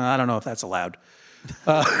like, I don't know if that's allowed.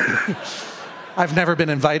 I've never been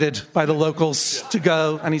invited by the locals to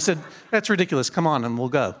go. And he said, that's ridiculous. Come on, and we'll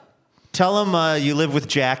go. Tell him you live with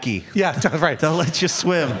Jackie. Yeah, right. They'll let you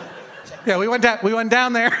swim. Yeah, we went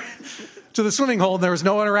down there to the swimming hole, and there was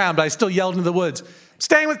no one around, but I still yelled into the woods,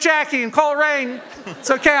 staying with Jackie in Coleraine.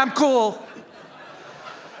 It's okay, I'm cool.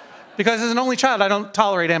 Because as an only child, I don't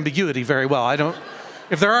tolerate ambiguity very well.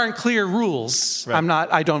 If there aren't clear rules, right.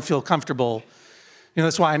 I don't feel comfortable. You know,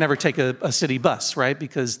 that's why I never take a city bus, right?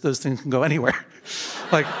 Because those things can go anywhere.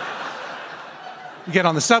 Like, you get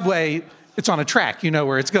on the subway, it's on a track, you know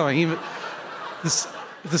where it's going. Even if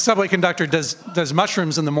the subway conductor does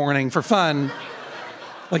mushrooms in the morning for fun,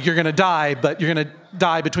 like you're gonna die, but you're gonna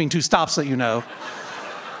die between two stops that you know.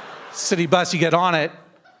 City bus, you get on it,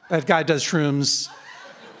 that guy does shrooms.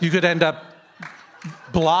 You could end up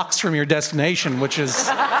blocks from your destination, which is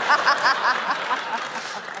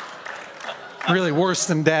really worse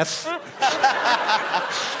than death.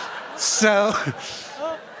 So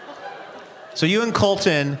you and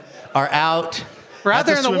Colton are out. We're out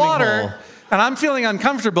there in the water, hole. And I'm feeling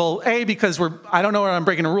uncomfortable, A, because I don't know where I'm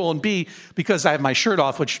breaking a rule, and B, because I have my shirt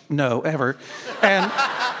off, which no, ever. And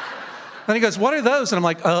then he goes, what are those? And I'm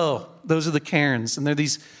like, oh, those are the cairns. And they're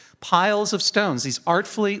these piles of stones, these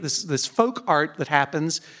artfully, this folk art that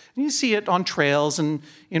happens. And you see it on trails and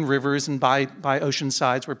in rivers and by ocean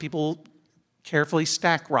sides where people carefully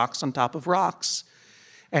stack rocks on top of rocks.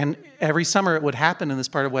 And every summer it would happen in this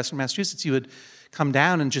part of Western Massachusetts. You would come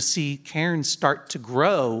down and just see cairns start to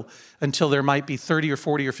grow until there might be 30 or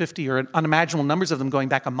 40 or 50 or unimaginable numbers of them going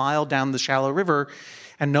back a mile down the shallow river.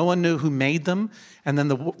 And no one knew who made them. And then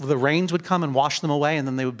the rains would come and wash them away, and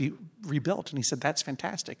then they would be rebuilt. And he said, that's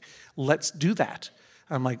fantastic. Let's do that.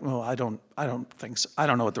 I'm like, well, I don't think so. I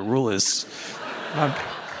don't know what the rule is.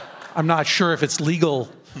 I'm not sure if it's legal.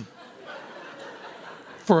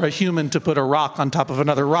 for a human to put a rock on top of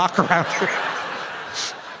another rock around her.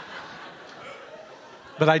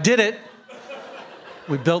 But I did it.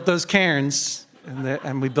 We built those cairns,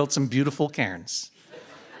 and we built some beautiful cairns.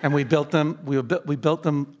 And we built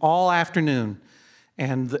them all afternoon.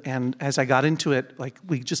 And as I got into it, like,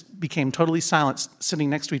 we just became totally silent, sitting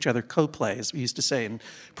next to each other, co-play, as we used to say in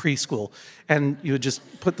preschool. And you would just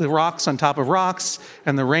put the rocks on top of rocks,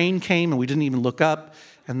 and the rain came, and we didn't even look up.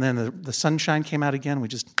 And then the sunshine came out again. We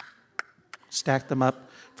just stacked them up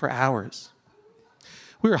for hours.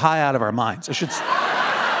 We were high out of our minds, I should say.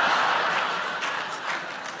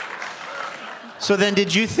 So then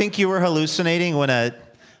did you think you were hallucinating when a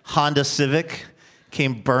Honda Civic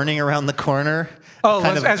came burning around the corner? Oh,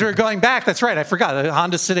 as we were going back, that's right, I forgot. A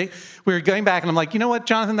Honda Civic. We were going back, and I'm like, you know what,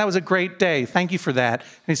 Jonathan, that was a great day. Thank you for that.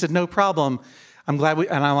 And he said, no problem. I'm glad we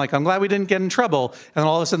didn't get in trouble. And then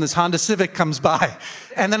all of a sudden, this Honda Civic comes by.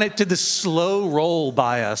 And then it did this slow roll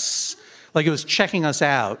by us, like it was checking us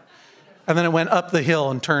out. And then it went up the hill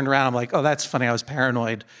and turned around. I'm like, oh, that's funny. I was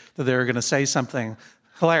paranoid that they were going to say something.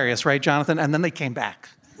 Hilarious, right, Jonathan? And then they came back.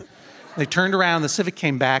 They turned around, the Civic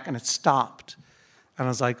came back, and it stopped. And I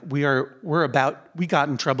was like, we got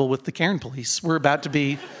in trouble with the Cairn police. We're about to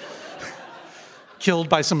be killed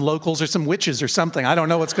by some locals or some witches or something. I don't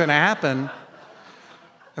know what's going to happen.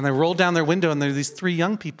 And they rolled down their window, and there were these 3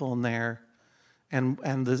 young people in there, and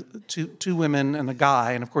the two women and a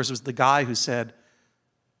guy. And, of course, it was the guy who said,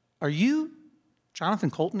 are you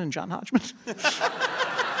Jonathan Colton and John Hodgman?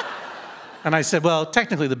 And I said, well,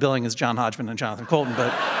 technically the billing is John Hodgman and Jonathan Colton,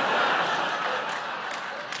 but...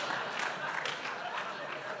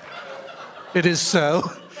 It is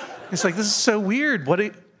so. It's like, this is so weird. What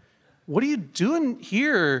are you doing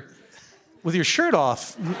here with your shirt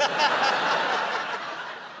off?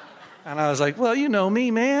 And I was like, well, you know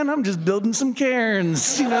me, man. I'm just building some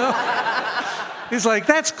cairns, you know? He's like,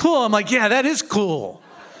 that's cool. I'm like, yeah, that is cool.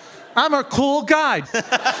 I'm a cool guy.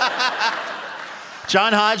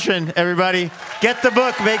 John Hodgman, everybody. Get the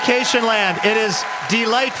book, Vacation Land. It is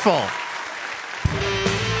delightful.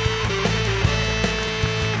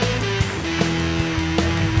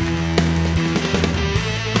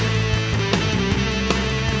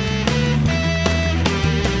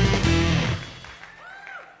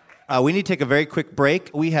 We need to take a very quick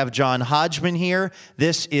break. We have John Hodgman here.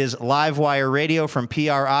 This is Livewire Radio from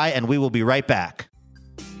PRI, and we will be right back.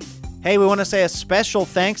 Hey, we want to say a special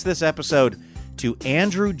thanks this episode to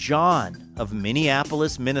Andrew John of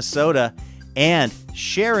Minneapolis, Minnesota, and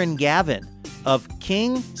Sharon Gavin of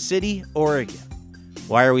King City, Oregon.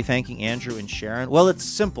 Why are we thanking Andrew and Sharon? Well, it's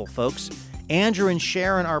simple, folks. Andrew and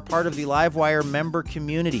Sharon are part of the Livewire member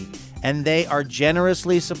community, and they are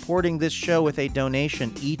generously supporting this show with a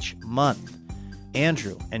donation each month.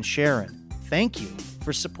 Andrew and Sharon, thank you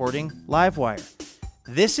for supporting Livewire.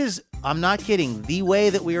 This is, I'm not kidding, the way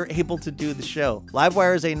that we are able to do the show.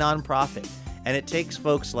 Livewire is a nonprofit, and it takes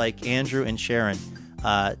folks like Andrew and Sharon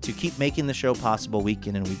to keep making the show possible week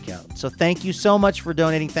in and week out. So thank you so much for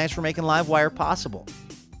donating. Thanks for making Livewire possible.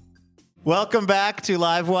 Welcome back to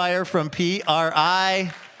Livewire from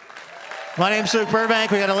PRI. My name's Luke Burbank.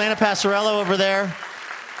 We got Elena Passarello over there.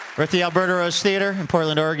 We're at the Alberta Rose Theater in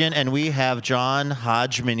Portland, Oregon, and we have John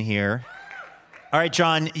Hodgman here. All right,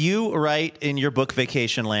 John, you write in your book,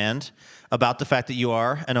 Vacation Land, about the fact that you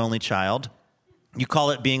are an only child. You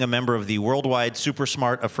call it being a member of the worldwide super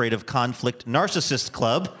smart, afraid of conflict narcissist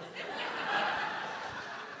club.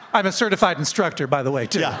 I'm a certified instructor, by the way,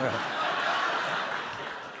 too. Yeah.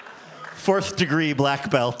 4th degree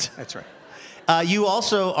black belt. That's right. You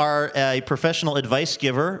also are a professional advice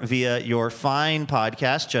giver via your fine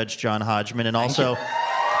podcast, Judge John Hodgman, and also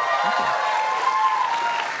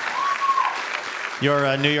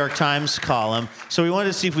your New York Times column. So we wanted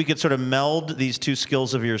to see if we could sort of meld these two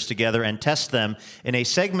skills of yours together and test them in a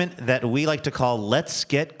segment that we like to call Let's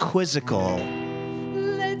Get Quizzical.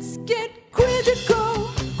 Let's get quizzical,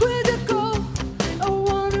 quizzical. I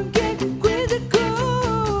wanna get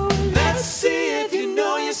quizzical. Let's see if you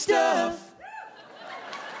know your stuff.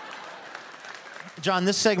 John,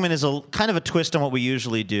 this segment is a kind of a twist on what we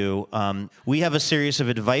usually do. We have a series of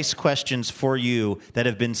advice questions for you that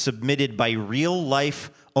have been submitted by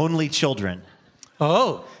real-life only children.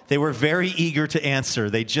 Oh. They were very eager to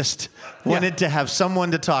answer. They just wanted to have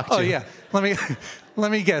someone to talk to. Oh, yeah.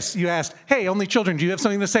 Let me guess. You asked, hey, only children, do you have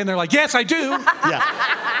something to say? And they're like, yes, I do. Yeah.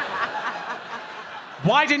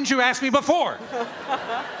 Why didn't you ask me before?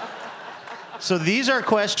 So these are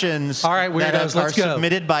questions All right, that weirdos, are let's go.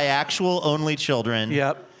 submitted by actual only children.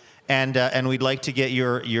 Yep. And we'd like to get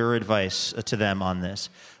your advice to them on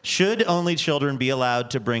this. Should only children be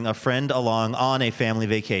allowed to bring a friend along on a family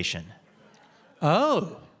vacation?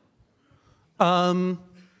 Oh.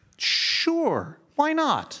 Sure. Why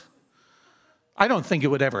not? I don't think it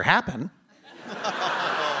would ever happen.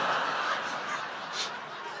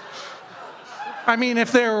 I mean,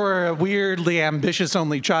 if there were a weirdly ambitious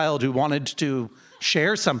only child who wanted to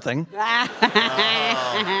share something, I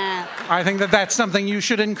think that that's something you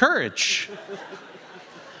should encourage.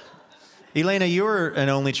 Elena, you're an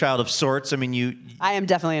only child of sorts. I mean, I am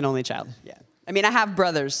definitely an only child. Yeah. I mean, I have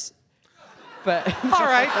brothers, but All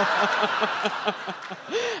right.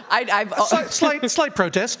 I've Slight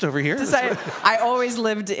protest over here. I always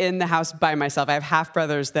lived in the house by myself. I have half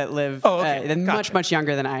brothers that live Gotcha. much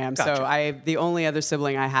younger than I am. Gotcha. So the only other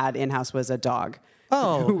sibling I had in house was a dog.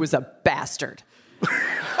 Oh. Who was a bastard.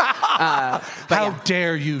 How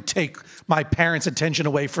dare you take my parents' attention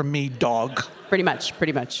away from me, dog? Pretty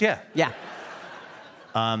much. Yeah. Yeah.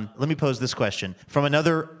 let me pose this question. From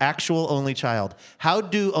another actual only child, how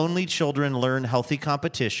do only children learn healthy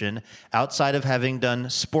competition outside of having done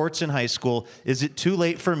sports in high school? Is it too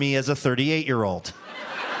late for me as a 38-year-old?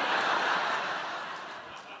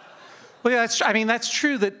 Well, yeah, that's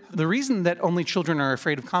true that the reason that only children are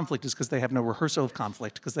afraid of conflict is because they have no rehearsal of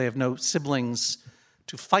conflict, because they have no siblings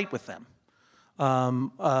to fight with them.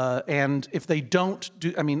 And if they don't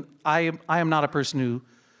do, I am not a person who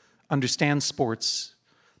understands sports,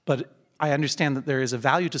 but I understand that there is a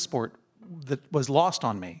value to sport that was lost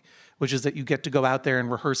on me, which is that you get to go out there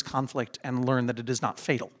and rehearse conflict and learn that it is not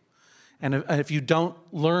fatal. And if you don't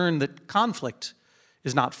learn that conflict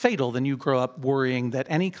is not fatal, then you grow up worrying that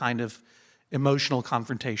any kind of emotional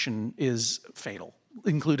confrontation is fatal,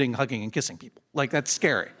 including hugging and kissing people. Like, that's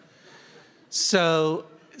scary. So,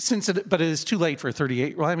 but it is too late for a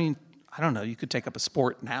 38. Well, I don't know. You could take up a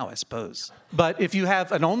sport now, I suppose. But if you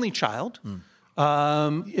have an only child,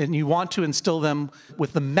 and you want to instill them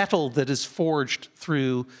with the metal that is forged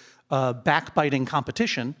through backbiting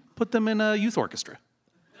competition, put them in a youth orchestra.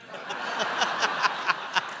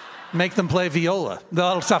 Make them play viola.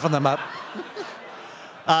 That'll toughen them up.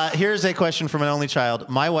 Here's a question from an only child.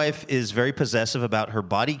 My wife is very possessive about her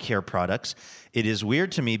body care products. It is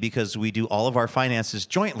weird to me because we do all of our finances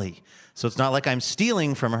jointly. So it's not like I'm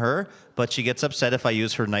stealing from her, but she gets upset if I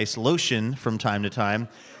use her nice lotion from time to time.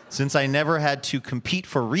 Since I never had to compete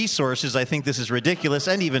for resources, I think this is ridiculous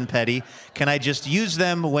and even petty. Can I just use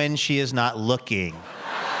them when she is not looking?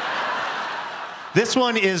 This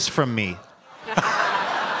one is from me.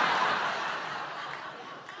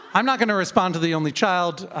 I'm not going to respond to the only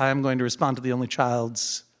child. I'm going to respond to the only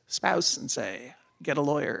child's spouse and say, get a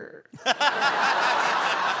lawyer.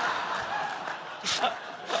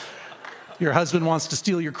 Your husband wants to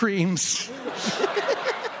steal your creams.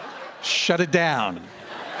 Shut it down.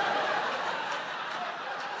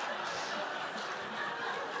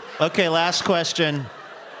 Okay, last question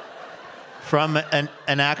from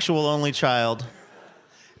an actual only child.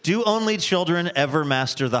 Do only children ever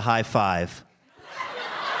master the high five?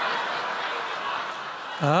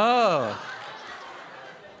 Oh.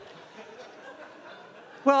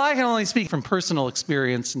 Well, I can only speak from personal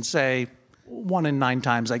experience and say 1 in 9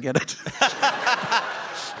 times I get it.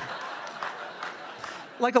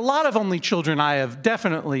 Like a lot of only children, I have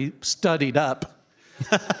definitely studied up.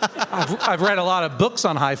 I've read a lot of books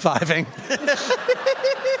on high-fiving.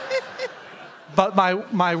 But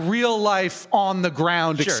my real life on the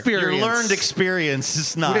ground experience. Your learned experience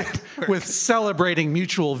is not. With celebrating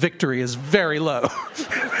mutual victory is very low.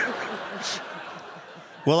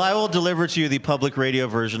 Well, I will deliver to you the public radio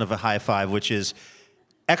version of a high five, which is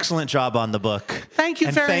excellent job on the book. Thank you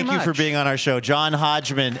very much. And thank you for being on our show. John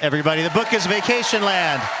Hodgman, everybody. The book is Vacation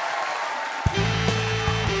Land.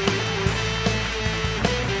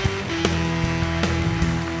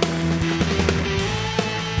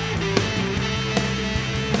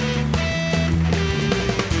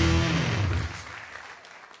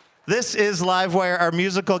 This is Livewire. Our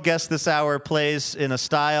musical guest this hour plays in a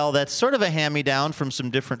style that's sort of a hand-me-down from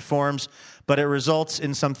some different forms, but it results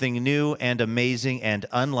in something new and amazing and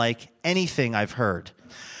unlike anything I've heard.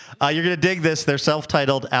 You're going to dig this. Their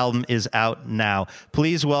self-titled album is out now.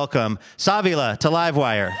 Please welcome Sávila to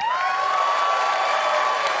Livewire.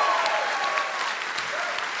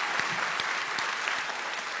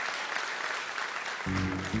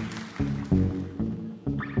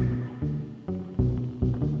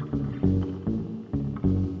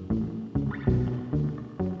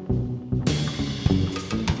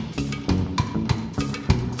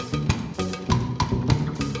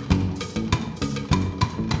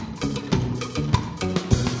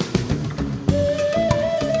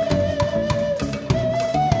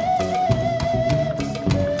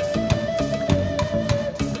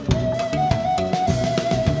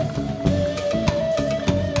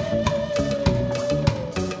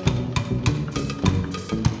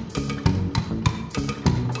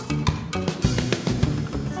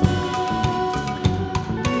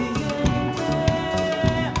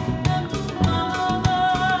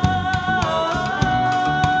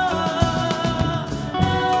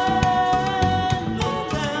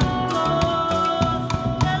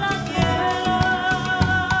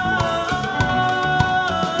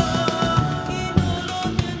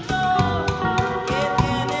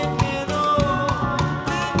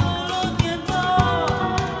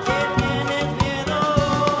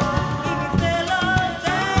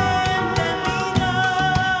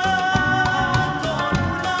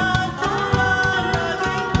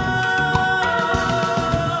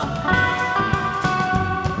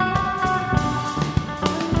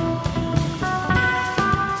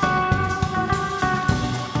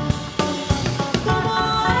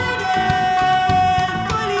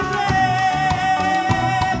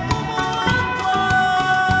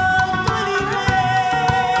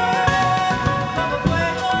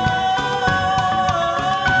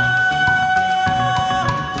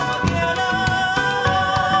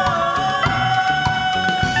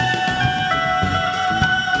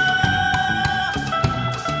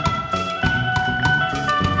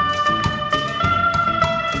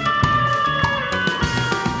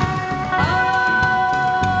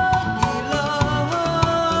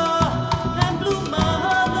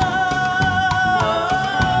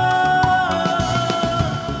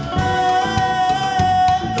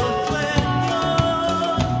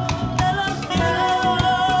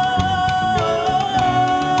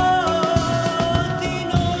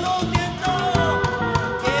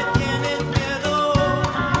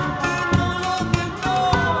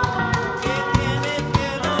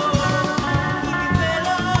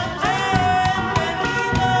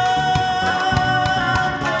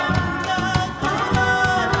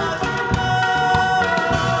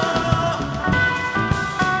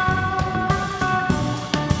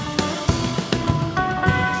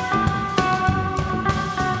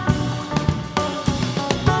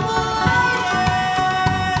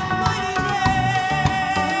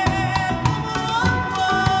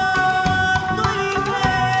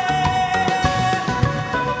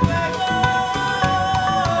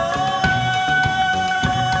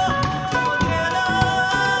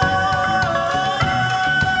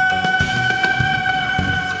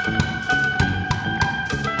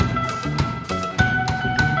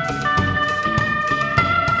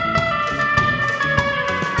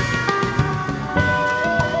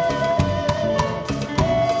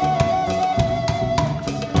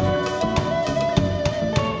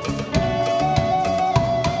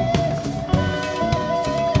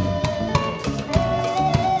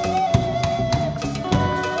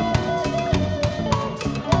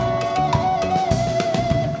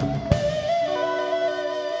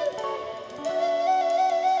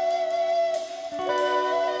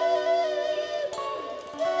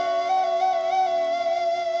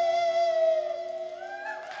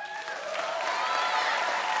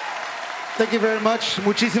 Thank you very much.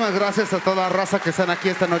 Muchísimas gracias a toda la raza que están aquí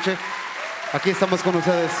esta noche. Aquí estamos con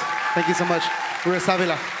ustedes. Thank you so much. We're at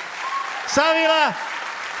Sávila. Sávila,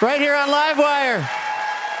 right here on Livewire.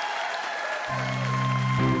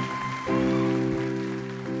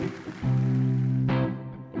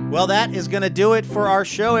 Well, that is going to do it for our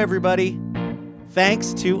show, everybody.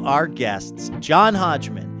 Thanks to our guests, John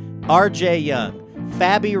Hodgman, RJ Young,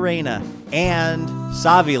 Fabi Reyna, and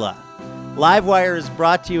Sávila. Livewire is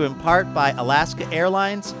brought to you in part by Alaska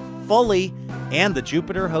Airlines, Foley, and the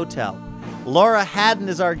Jupiter Hotel. Laura Haddon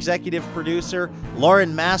is our executive producer.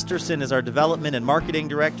 Lauren Masterson is our development and marketing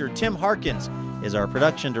director. Tim Harkins is our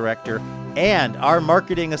production director. And our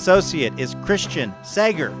marketing associate is Christian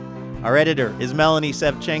Sager. Our editor is Melanie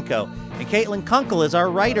Sevchenko. And Caitlin Kunkel is our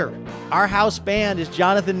writer. Our house band is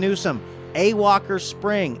Jonathan Newsom, A. Walker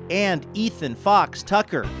Spring, and Ethan Fox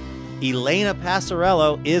Tucker. Elena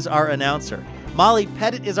Passarello is our announcer. Molly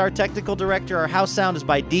Pettit is our technical director. Our house sound is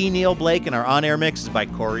by D. Neil Blake, and our on-air mix is by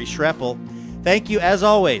Corey Schreppel. Thank you, as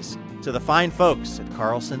always, to the fine folks at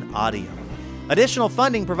Carlson Audio. Additional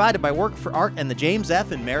funding provided by Work for Art and the James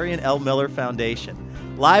F. and Marion L. Miller Foundation.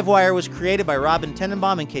 Livewire was created by Robin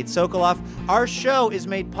Tenenbaum and Kate Sokoloff. Our show is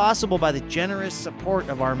made possible by the generous support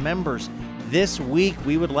of our members. This week,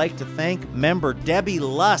 we would like to thank member Debbie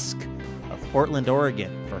Lusk of Portland,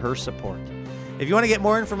 Oregon, for her support. If you want to get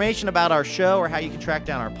more information about our show or how you can track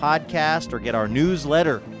down our podcast or get our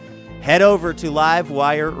newsletter, head over to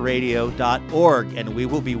livewireradio.org and we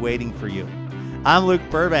will be waiting for you. I'm Luke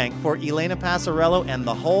Burbank for Elena Passarello and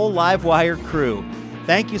the whole Livewire crew.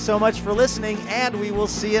 Thank you so much for listening, and we will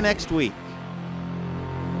see you next week.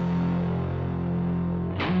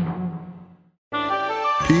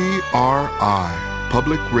 PRI,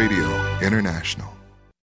 Public Radio International.